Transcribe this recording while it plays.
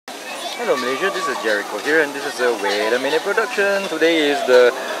Hello Malaysia, this is Gerryko here and this is a Wait a Minute production. Today is the,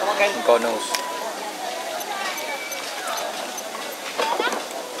 God knows,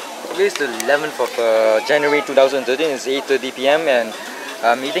 today is the 11th of January 2013. It's 8:30 PM and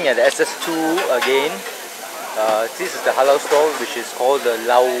I'm eating at SS2 again. This is the halal store which is called the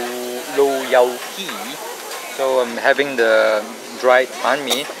Lo Yau Kee. So I'm having the dried banh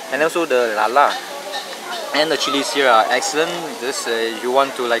mi and also the lala. And the chilies here are excellent. This you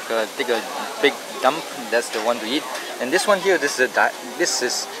want to like take a big dump, that's the one to eat. And this one here, this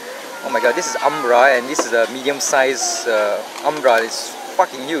is oh my god, this is umbra, and this is a medium size umbra. It's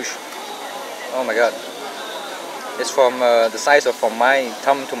fucking huge. Oh my god, it's from the size of from my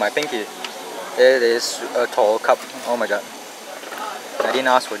thumb to my pinky. It is a tall cup. Oh my god, I didn't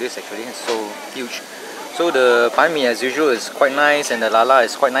ask for this actually. It's so huge. So the banh mi as usual is quite nice, and the lala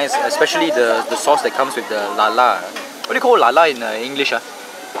is quite nice, especially the sauce that comes with the lala. What do you call lala in English?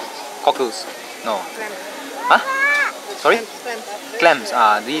 Cockles? No. Clams. Huh? Sorry? Clams.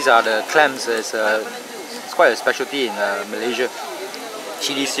 Clams. These are the clams. It's quite a specialty in Malaysia.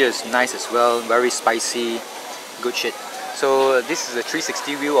 Chilies here is nice as well, very spicy, good shit. So this is a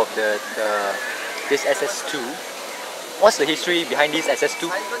 360 view of this SS2. What's the history behind this SS2?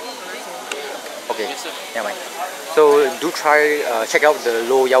 Okay, yeah, man. So do try, check out the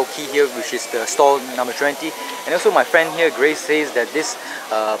Lo Yau Kee here, which is the stall number 20. And also my friend here, Grace, says that this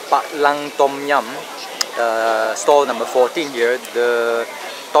Pak Lang Tom Yum, stall number 14 here, the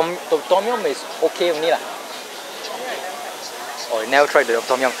Tom Yum is okay only lah. Oh, I never tried the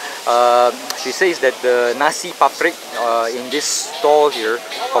Tom Yum. She says that the nasi paprik in this stall here,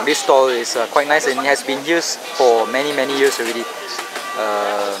 from this stall, is quite nice, and it has been here for many years already.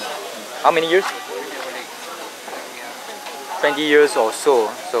 How many years? 20 years or so.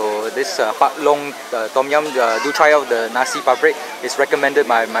 So this Pak Long Tom Yum, do try out the nasi paprik. It's recommended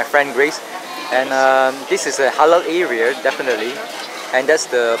by my friend Grace. And this is a halal area, definitely. And that's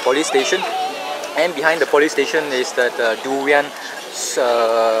the police station. And behind the police station is that durian,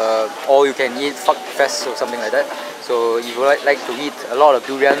 all you can eat fuck fest or something like that. So if you like to eat a lot of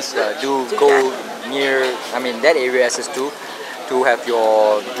durians, do go near, that area SS2 to have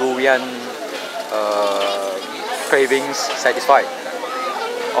your durian cravings satisfied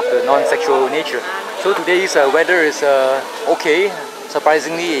of the non-sexual nature. So today's weather is okay.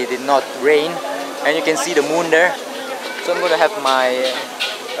 Surprisingly, it did not rain, and you can see the moon there. So I'm going to have my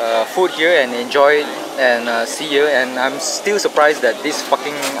food here and enjoy it and see you. And I'm still surprised that this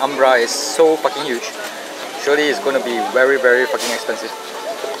fucking umbra is so fucking huge. Surely it's going to be very fucking expensive.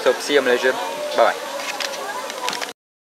 So see you, Malaysia. Bye bye.